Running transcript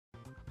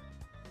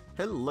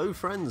Hello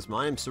friends,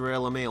 my name's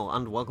Emile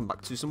and welcome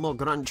back to some more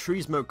Gran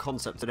Turismo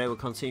Concept. Today we're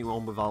continuing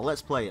on with our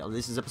Let's Play and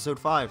this is episode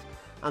 5.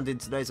 And in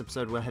today's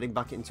episode we're heading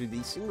back into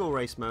the single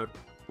race mode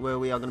where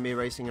we are going to be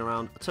racing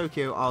around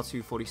Tokyo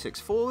R246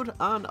 forward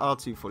and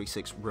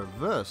R246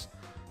 reverse.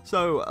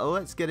 So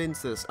let's get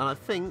into this, and I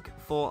think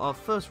for our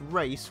first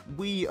race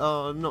we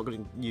are not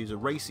going to use a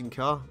racing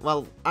car.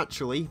 Well,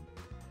 actually,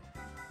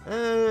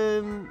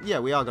 yeah,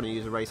 we are going to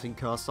use a racing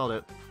car, sod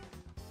it.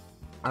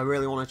 I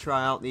really want to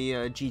try out the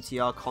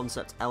GT-R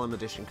Concept LM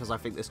edition because I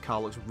think this car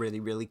looks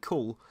really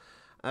cool.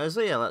 So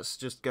yeah, let's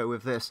just go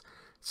with this.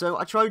 So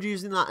I tried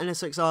using that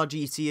NSX-R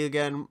GT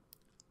again.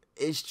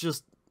 It's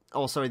just,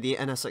 oh sorry, the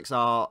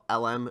NSX-R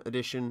LM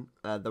edition,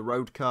 the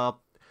road car.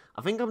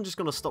 I think I'm just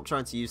going to stop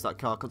trying to use that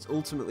car because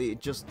ultimately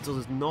it just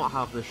does not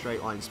have the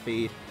straight line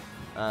speed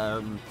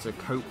to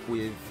cope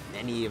with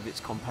any of its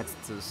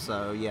competitors.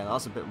 So yeah,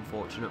 that's a bit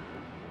unfortunate.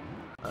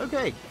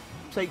 Okay.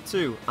 Take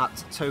 2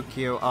 at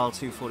Tokyo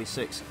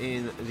R246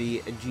 in the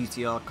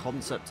GT-R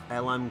Concept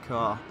LM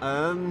car.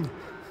 On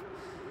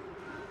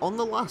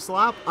the last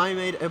lap, I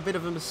made a bit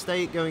of a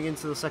mistake going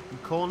into the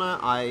second corner.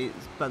 I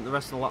spent the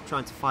rest of the lap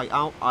trying to fight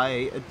out.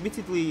 I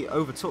admittedly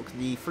overtook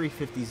the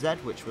 350Z,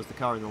 which was the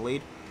car in the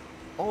lead,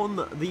 on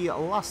the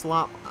last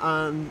lap,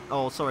 and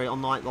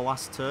on like the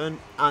last turn,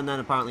 and then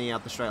apparently he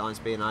had the straight line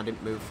speed and I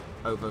didn't move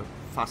over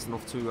fast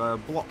enough to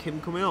block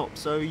him coming up.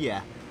 So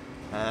yeah.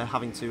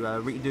 Having to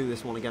redo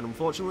this one again,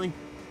 unfortunately.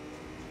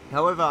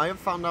 However, I have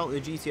found out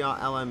the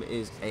GT-R LM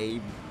is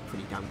a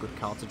pretty damn good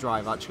car to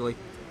drive, actually.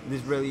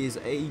 This really is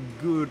a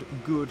good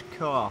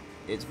car.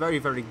 It's very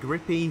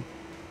grippy.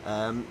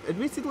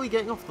 Admittedly,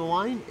 getting off the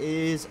line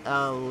is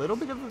a little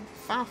bit of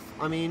a faff.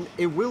 I mean,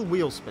 it will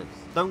wheel spin.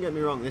 Don't get me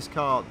wrong, this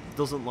car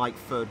doesn't like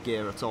third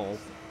gear at all,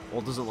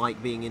 or doesn't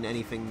like being in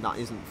anything that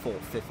isn't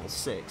 4th, 5th, or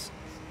 6th.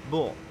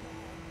 But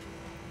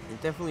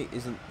it definitely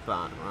isn't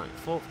bad. Right,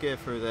 4th gear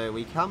through there,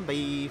 we can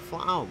be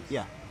flat out,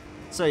 yeah.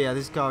 So yeah,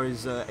 this car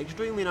is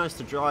extremely nice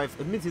to drive.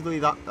 Admittedly,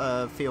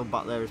 that field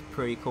back there is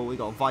pretty cool. We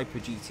got a Viper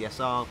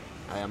GTS-R,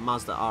 a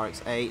Mazda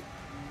RX-8,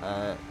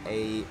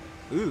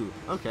 ooh,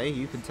 okay,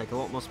 you can take a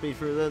lot more speed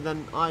through there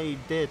than I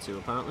dare to,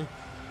 apparently.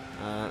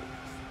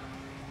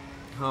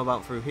 How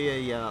about through here?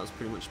 Yeah, that's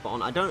pretty much spot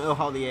on. I don't know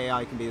how the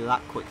AI can be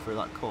that quick through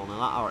that corner.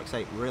 That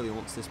RX-8 really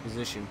wants this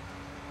position.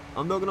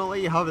 I'm not going to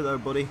let you have it though,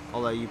 buddy,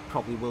 although you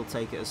probably will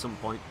take it at some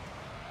point.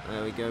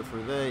 There we go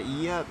through there.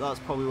 Yeah, that's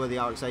probably where the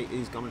RX-8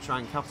 is going to try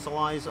and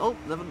capitalise. Oh,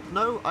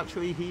 no,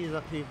 actually, he is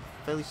actually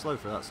fairly slow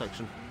for that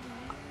section.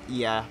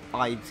 Yeah,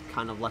 I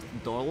kind of left the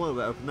door a little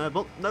bit open there,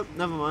 but nope,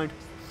 never mind.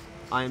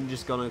 I am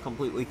just going to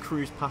completely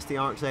cruise past the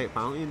RX-8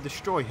 apparently and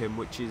destroy him,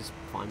 which is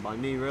fine by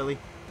me, really.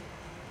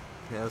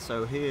 Yeah,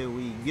 so here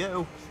we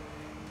go.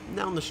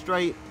 Down the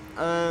straight.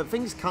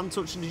 Things can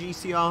touch the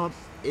GT-R.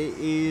 It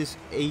is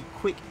a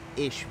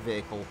quick-ish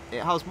vehicle.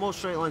 It has more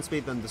straight line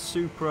speed than the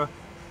Supra,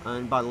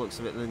 and by the looks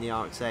of it than the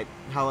RX-8.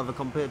 However,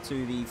 compared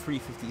to the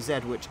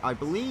 350Z, which I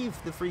believe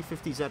the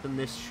 350Z and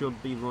this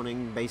should be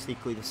running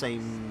basically the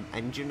same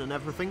engine and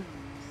everything,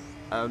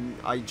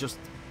 I just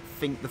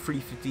think the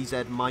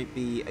 350Z might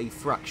be a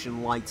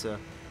fraction lighter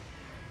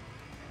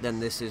than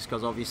this is,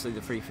 because obviously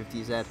the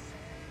 350Z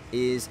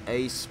is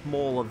a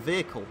smaller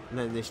vehicle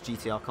than this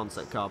GT-R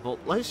concept car. But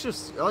let's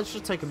just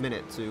take a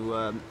minute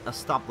to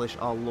establish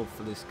our love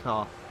for this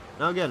car.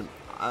 Now again,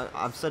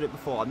 I've said it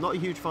before, I'm not a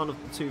huge fan of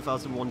the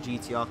 2001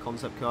 GT-R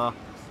concept car.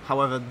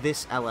 However,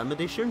 this LM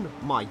edition,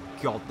 my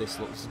god, this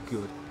looks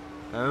good.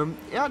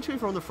 It actually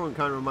from the front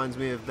kind of reminds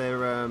me of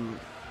their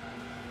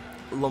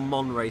Le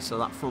Mans racer,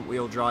 that front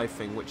wheel drive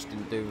thing, which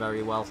didn't do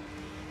very well.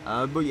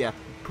 But yeah,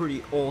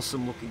 pretty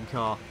awesome looking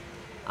car.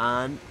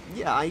 And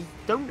yeah, I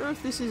don't know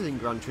if this is in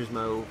Gran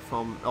Turismo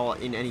or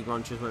in any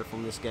Gran Turismo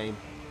from this game.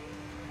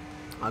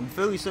 I'm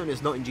fairly certain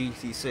it's not in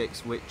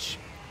GT6, which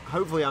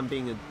hopefully I'm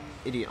being an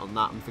idiot on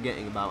that and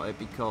forgetting about it,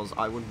 because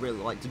I would really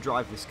like to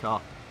drive this car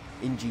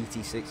in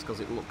GT6 because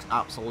it looks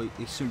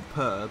absolutely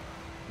superb.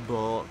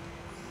 But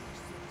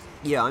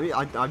yeah, I mean,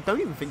 I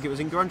don't even think it was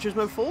in Gran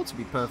Turismo 4, to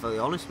be perfectly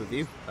honest with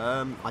you.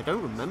 I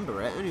don't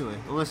remember it anyway,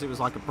 unless it was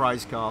like a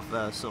prize car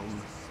for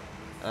some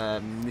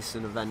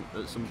Nissan event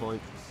at some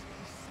point.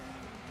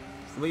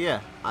 But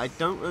yeah, I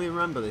don't really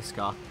remember this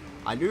car.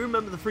 I do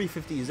remember the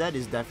 350Z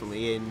is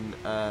definitely in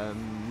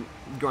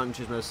Gran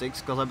Turismo 6,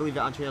 because I believe it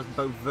actually has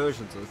both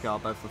versions of the car,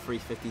 both the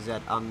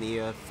 350Z and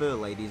the Fur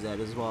Lady Z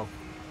as well.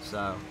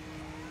 So,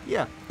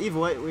 yeah, either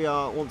way, we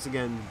are once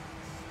again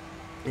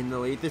in the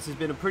lead. This has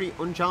been a pretty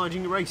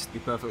unchallenging race, to be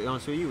perfectly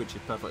honest with you, which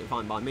is perfectly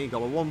fine by me.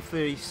 Got a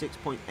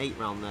 136.8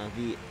 round there.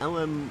 The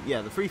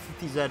the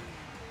 350Z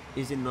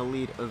is in the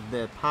lead of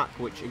their pack,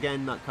 which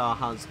again, that car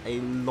has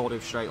a lot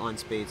of straight line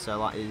speed, so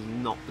that is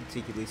not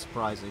particularly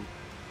surprising.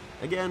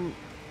 Again,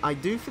 I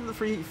do think the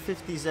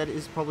 350Z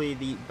is probably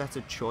the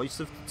better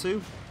choice of the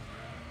two,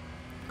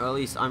 or at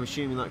least I'm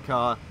assuming that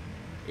car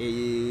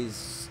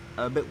is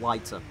a bit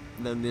lighter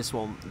than this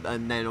one,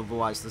 and then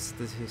otherwise the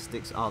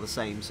statistics are the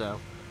same. So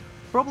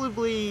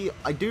probably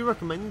I do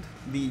recommend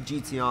the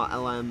GT-R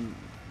LM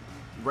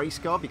race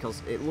car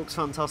because it looks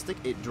fantastic,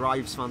 it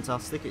drives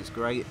fantastic, it's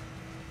great.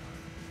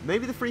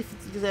 Maybe the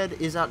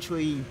 350Z is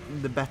actually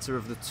the better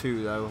of the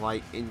two though,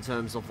 like in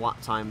terms of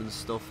lap time and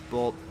stuff,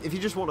 but if you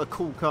just want a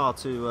cool car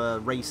to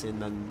race in,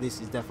 then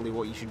this is definitely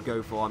what you should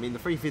go for. I mean, the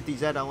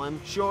 350Z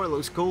LM, sure, it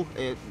looks cool,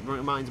 it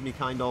reminds me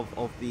kind of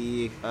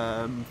the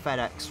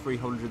FedEx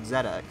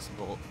 300ZX,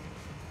 but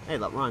hey,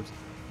 that rhymes.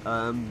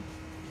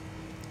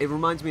 It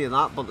reminds me of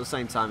that, but at the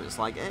same time it's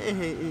like,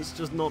 it's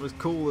just not as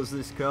cool as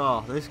this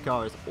car. This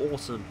car is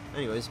awesome.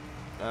 Anyways,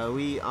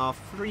 we are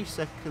 3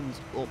 seconds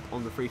up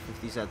on the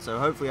 350Z, so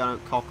hopefully I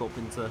don't cock up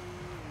into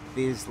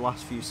these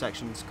last few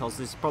sections, because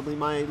this is probably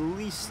my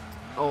least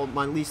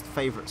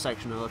favourite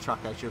section of the track,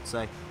 I should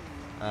say.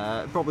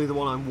 Probably the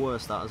one I'm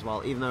worst at as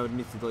well, even though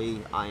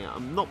admittedly I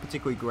am not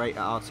particularly great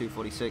at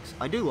R246.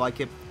 I do like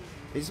it.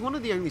 It's one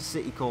of the only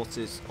city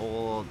courses,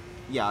 or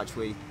yeah,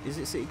 actually, is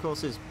it city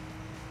courses?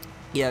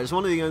 Yeah, it's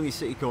one of the only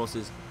city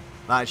courses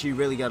that I actually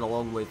really get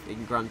along with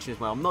in Gran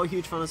Turismo. I'm not a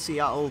huge fan of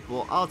Seattle,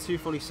 but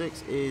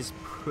R246 is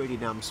pretty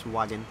damn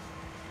swaggin'.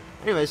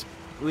 Anyways,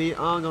 we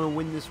are going to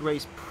win this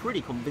race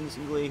pretty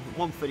convincingly.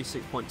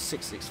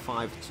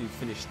 136.665 to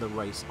finish the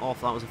race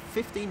off. That was a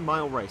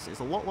 15-mile race. It's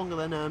a lot longer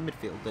than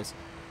midfield, this.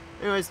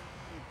 Anyways,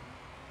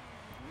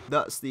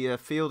 that's the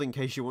field, in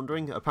case you're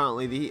wondering.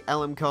 Apparently, the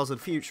LM cars of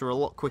the future are a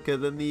lot quicker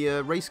than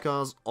the race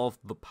cars of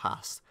the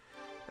past.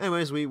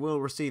 Anyways, we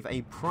will receive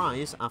a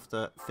prize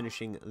after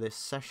finishing this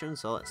session,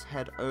 so let's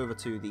head over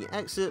to the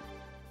exit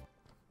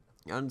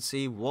and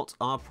see what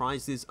our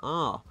prizes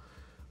are.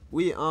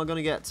 We are going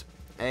to get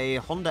a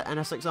Honda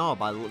NSXR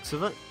by the looks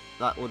of it.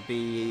 That would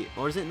be,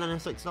 or is it an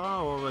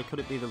NSXR, or could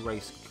it be the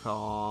race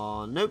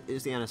car? Nope,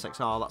 it's the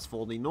NSXR, that's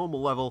for the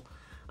normal level,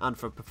 and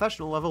for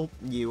professional level,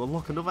 you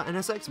unlock another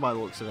NSX by the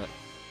looks of it.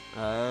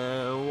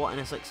 What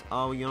NSX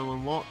are we going to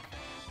unlock?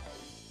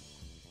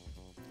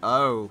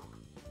 Oh,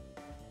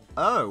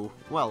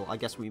 well, I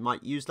guess we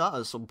might use that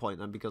at some point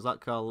then, because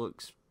that car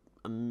looks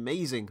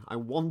amazing. I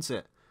want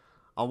it.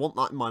 I want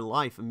that in my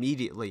life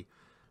immediately.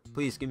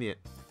 Please give me it.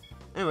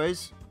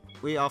 Anyways,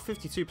 we are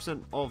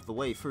 52% of the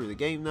way through the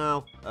game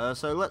now,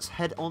 so let's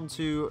head on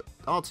to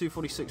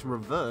R246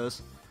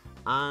 Reverse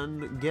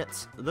and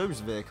get those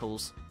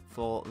vehicles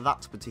for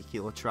that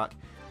particular track.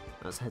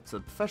 Let's head to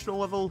the professional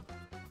level,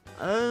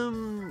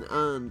 and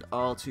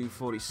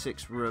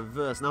R246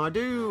 Reverse. Now I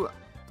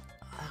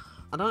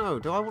don't know,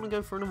 do I want to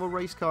go for another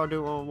race car, or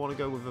do I want to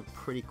go with a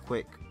pretty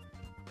quick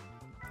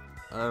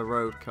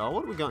road car?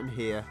 What have we got in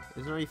here?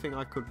 Is there anything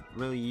I could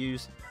really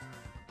use?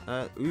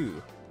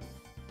 Ooh.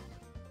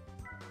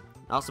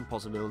 That's a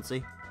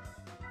possibility.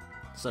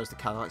 So is the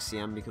Cadillac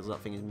CM, because that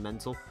thing is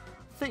mental.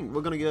 I think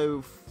we're going to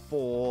go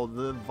for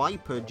the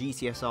Viper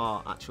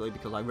GTS-R, actually,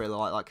 because I really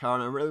like that car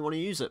and I really want to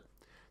use it.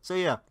 So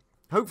yeah,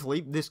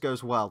 hopefully this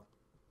goes well.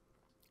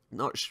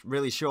 Not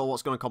really sure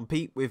what's going to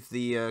compete with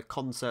the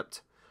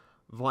Concept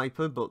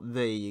Viper, but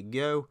there you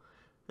go.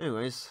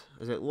 Anyways,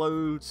 as it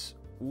loads,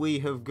 we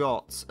have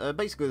got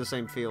basically the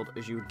same field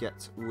as you would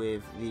get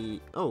with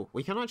the... Oh,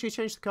 we can actually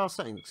change the car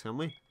settings, can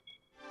we?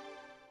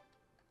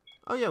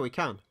 Oh yeah, we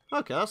can.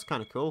 Okay, that's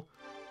kind of cool.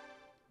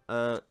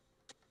 Oh,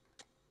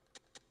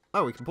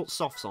 we can put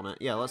softs on it.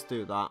 Yeah, let's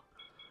do that.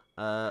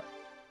 Can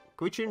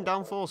we tune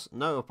downforce?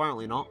 No,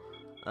 apparently not.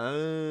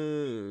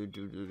 Okay,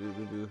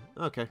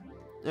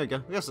 there we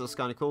go. I guess that's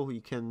kind of cool.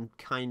 You can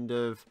kind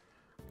of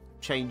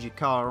change your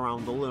car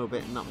around a little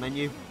bit in that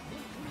menu.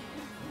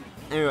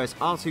 Anyways,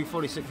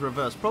 R246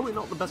 Reverse, probably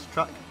not the best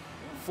track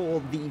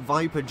for the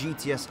Viper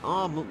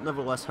GTS-R, but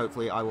nevertheless,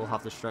 hopefully I will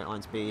have the straight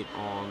line speed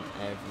on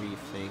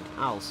everything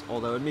else.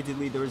 Although,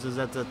 admittedly, there is a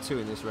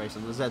ZZ2 in this race,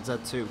 and the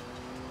ZZ2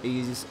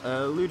 is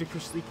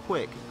ludicrously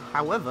quick.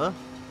 However,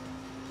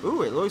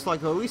 ooh, it looks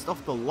like at least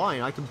off the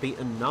line I can beat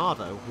a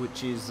Nardo,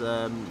 which is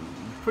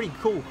pretty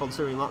cool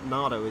considering that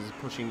Nardo is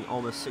pushing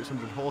almost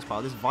 600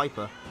 horsepower. This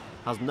Viper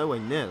has nowhere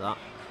near that.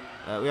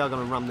 We are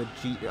going to ram the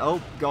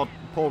Oh god,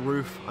 poor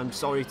roof. I'm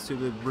sorry to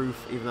the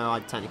roof, even though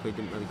I technically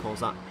didn't really cause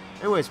that.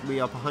 Anyways, we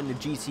are behind the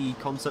GT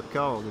concept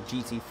car, or the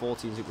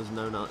GT40 as it was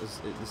known as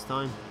at this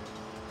time.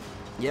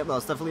 Yep,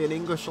 that's definitely an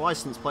English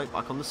license plate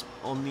back on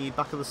the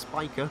back of the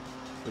Spiker,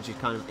 which is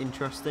kind of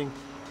interesting.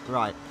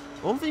 Right,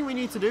 one thing we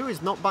need to do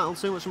is not battle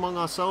too much among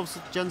ourselves,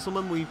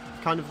 gentlemen. We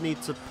kind of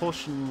need to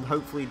push and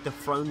hopefully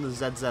dethrone the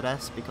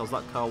ZZS, because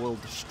that car will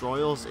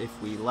destroy us if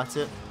we let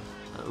it.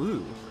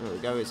 Ooh, there we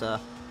go, it's a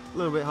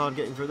little bit hard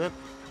getting through there.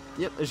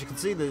 Yep, as you can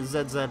see, the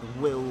ZZ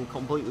will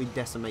completely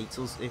decimate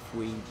us if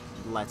we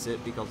let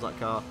it, because that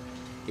car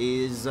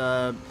is,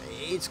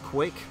 it's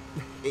quick.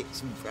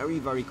 It's very,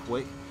 very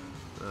quick.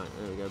 Right,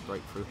 there we go,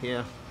 break through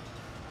here.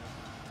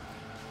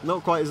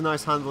 Not quite as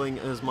nice handling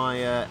as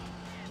my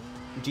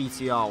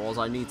GTR was.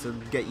 I need to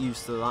get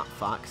used to that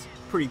fact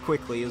pretty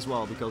quickly as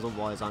well, because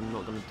otherwise I'm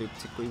not going to do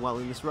particularly well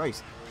in this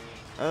race.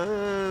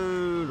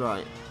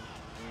 Right.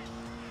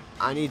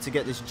 I need to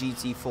get this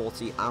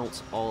GT40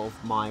 out of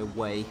my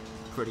way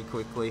pretty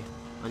quickly.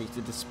 I need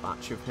to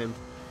dispatch of him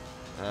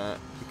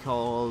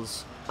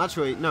because...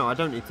 Actually, no, I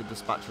don't need to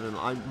dispatch of him.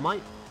 I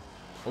might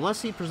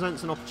unless he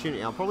presents an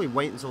opportunity, I'll probably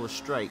wait until the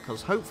straight,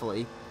 because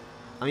hopefully,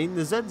 I mean,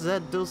 the ZZ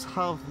does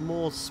have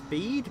more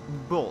speed,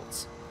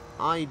 but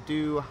I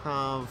do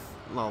have,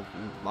 well,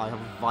 I have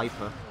a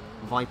Viper.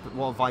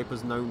 What are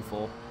Vipers known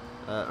for?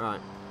 Right.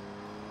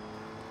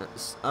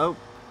 Oh,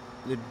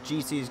 the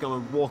GT is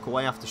going to walk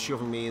away after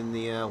shoving me in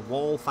the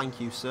wall. Thank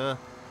you, sir.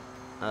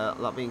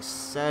 That being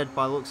said,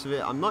 by the looks of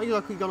it, I'm not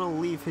exactly going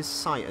to leave his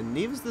sight, and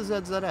neither is the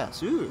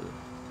ZZS. Ooh.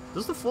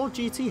 Does the Ford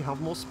GT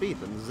have more speed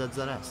than the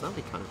ZZS? That'd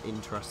be kind of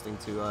interesting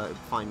to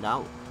find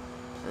out.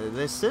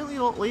 They're certainly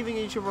not leaving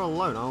each other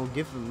alone, I'll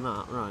give them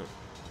that. Right.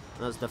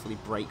 Let's definitely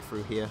break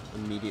through here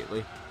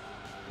immediately.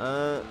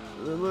 A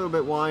little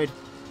bit wide.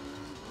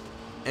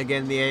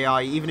 Again, the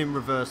AI, even in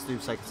reverse, do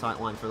take a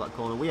tight line through that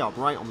corner. We are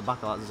right on the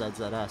back of that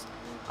ZZS.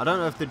 I don't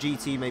know if the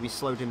GT maybe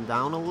slowed him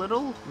down a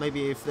little.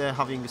 Maybe if they're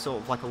having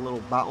sort of like a little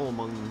battle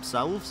among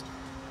themselves.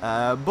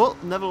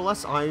 But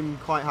nevertheless, I'm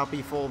quite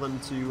happy for them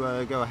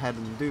to go ahead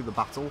and do the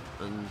battle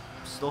and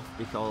stuff,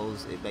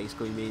 because it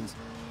basically means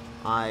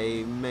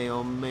I may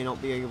or may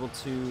not be able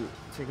to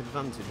take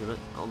advantage of it.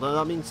 Although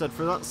that being said,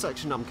 for that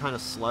section I'm kind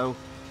of slow.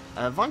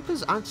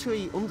 Viper's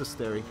actually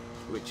understeery,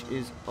 which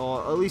is,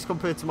 or at least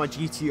compared to my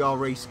GTR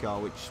race car,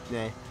 which,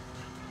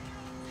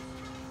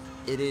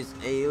 it is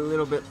a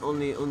little bit on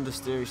the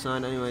understeery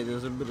side. Anyway,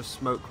 there's a bit of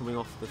smoke coming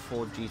off the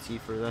Ford GT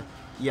through there.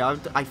 Yeah,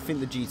 I think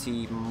the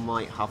GT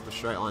might have the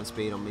straight line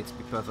speed on me, to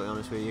be perfectly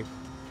honest with you.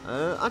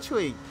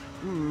 Actually,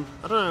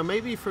 I don't know,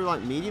 maybe through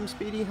like medium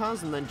speed he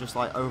has, and then just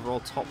like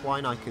overall top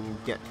line I can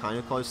get kind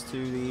of close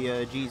to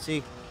the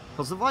GT.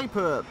 Because the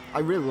Viper, I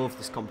really love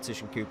this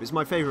competition coupe. It's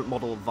my favourite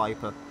model of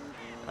Viper.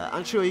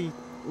 Actually,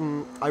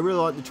 I really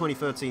like the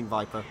 2013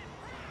 Viper.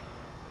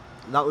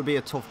 That would be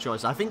a tough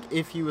choice. I think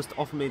if he was to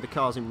offer me the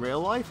cars in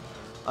real life,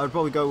 I would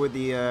probably go with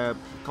the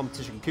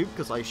competition coupe,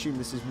 because I assume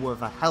this is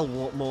worth a hell of a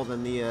lot more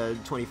than the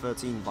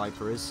 2013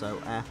 Viper is, so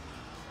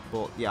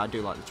but yeah, I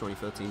do like the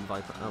 2013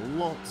 Viper a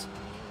lot.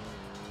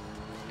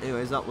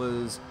 Anyways, that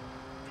was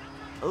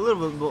a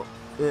little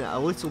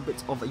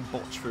bit of a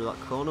botch through that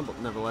corner, but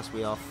nevertheless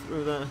we are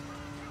through there.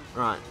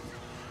 Right.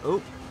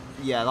 Oh,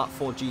 yeah, that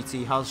Ford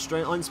GT has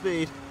straight line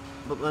speed,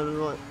 but then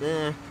like,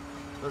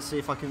 let's see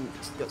if I can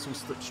get some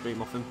slipstream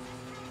off him.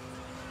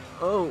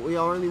 Oh, we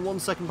are only 1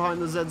 second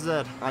behind the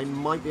ZZ. I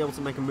might be able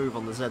to make a move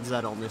on the ZZ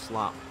on this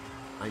lap.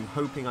 I'm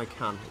hoping I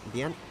can. In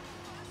the end.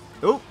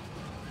 Oh,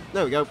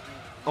 there we go.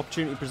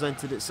 Opportunity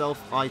presented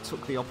itself. I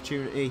took the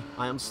opportunity.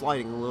 I am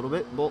sliding a little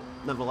bit, but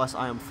nevertheless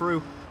I am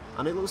through.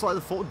 And it looks like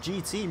the Ford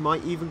GT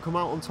might even come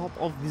out on top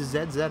of the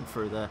ZZ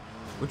through there,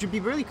 which would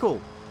be really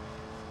cool.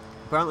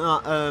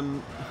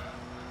 Apparently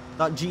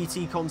that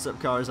GT concept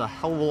car is a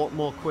hell of a lot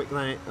more quicker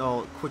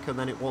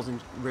than it was in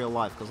real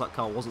life, because that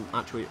car wasn't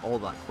actually all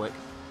that quick.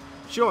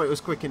 Sure, it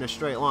was quick in a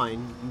straight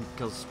line,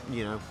 because,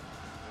 you know,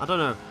 I don't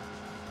know.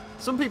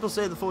 Some people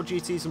say the Ford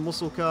GT is a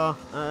muscle car.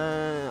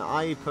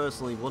 I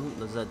personally wouldn't.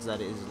 The ZZ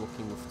is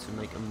looking to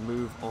make a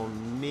move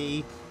on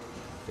me.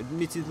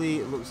 Admittedly,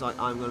 it looks like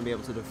I'm going to be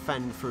able to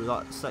defend through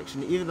that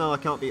section, even though I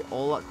can't be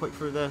all that quick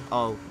through there.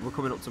 Oh, we're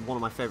coming up to one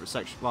of my favourite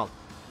sections. Well,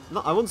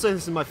 I wouldn't say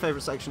this is my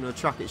favourite section of the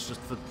track, it's just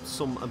for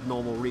some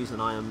abnormal reason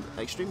I am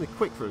extremely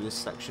quick through this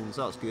section,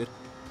 so that's good.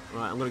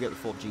 Right, I'm going to get the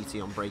Ford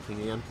GT on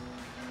braking again.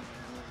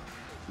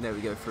 There we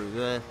go, through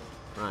there.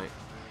 Right.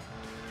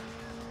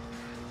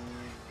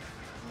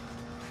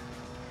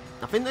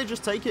 I think they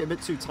just take it a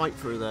bit too tight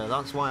through there.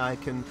 That's why I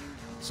can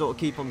sort of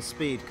keep on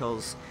speed,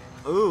 because,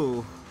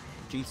 ooh,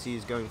 GT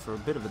is going for a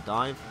bit of a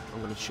dive.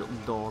 I'm going to shut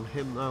the door on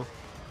him, though.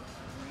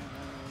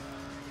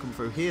 Come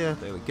through here.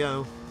 There we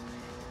go.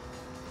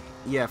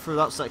 Yeah, through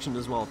that section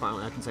as well,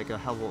 apparently I can take a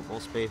hell of a lot more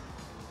speed.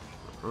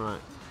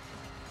 Right.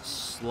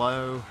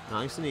 Slow,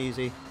 nice and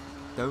easy.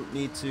 Don't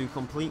need to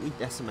completely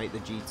decimate the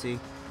GT.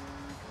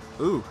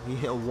 Ooh, he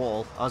hit a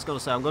wall. I was going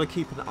to say, I'm going to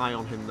keep an eye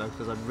on him, though,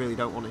 because I really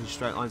don't want his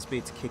straight line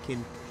speed to kick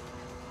in.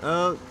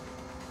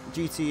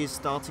 GT is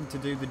starting to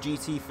do the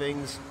GT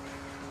things.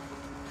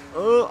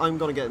 Oh, I'm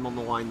going to get him on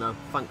the line, though.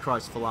 Thank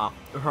Christ for that.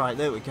 Alright,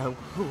 there we go.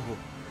 Ooh,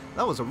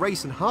 that was a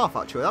race and a half,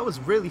 actually. That was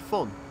really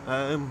fun.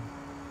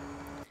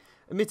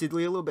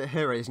 Admittedly, a little bit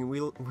hair-raising.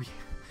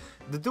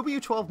 The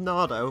W12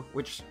 Nardo,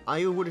 which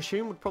I would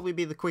assume would probably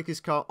be the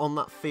quickest car on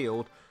that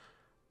field,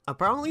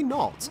 apparently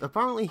not.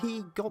 Apparently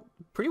he got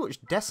pretty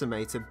much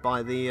decimated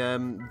by the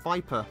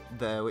Viper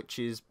there, which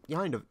is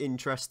kind of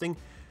interesting.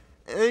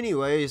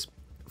 Anyways,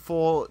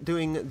 for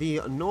doing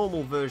the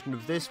normal version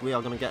of this, we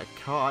are going to get a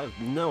car. I have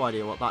no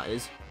idea what that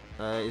is.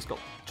 It's got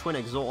twin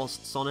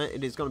exhausts on it.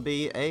 It is going to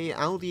be a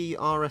Audi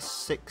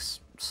RS6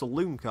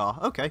 saloon car.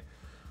 Okay.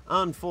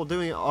 And for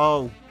doing it...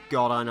 Oh,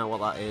 God, I know what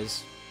that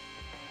is.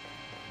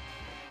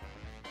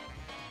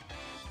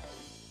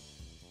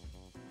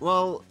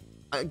 Well,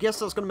 I guess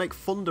that's going to make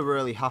Thunder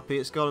really happy.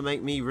 It's going to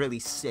make me really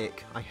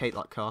sick. I hate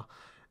that car.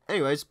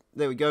 Anyways,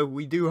 there we go.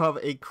 We do have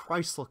a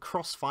Chrysler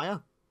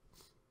Crossfire.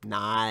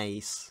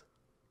 Nice.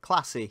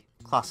 Classy.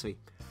 Classy.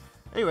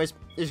 Anyways,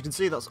 as you can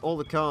see, that's all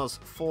the cars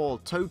for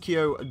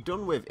Tokyo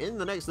done with. In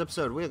the next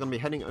episode, we are going to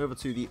be heading over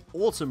to the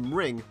Autumn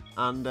Ring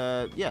and,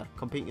 yeah,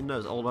 competing in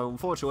those. Although,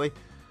 unfortunately,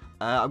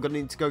 I'm going to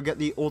need to go get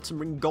the Autumn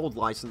Ring Gold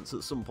license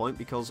at some point,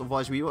 because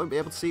otherwise we won't be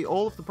able to see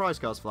all of the prize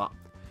cards for that.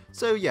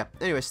 So yeah,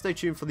 anyway, stay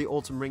tuned for the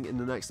Autumn Ring in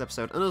the next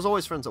episode. And as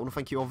always, friends, I want to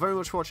thank you all very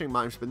much for watching.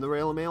 My name's been The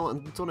Real Emile,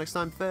 and until next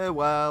time,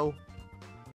 farewell.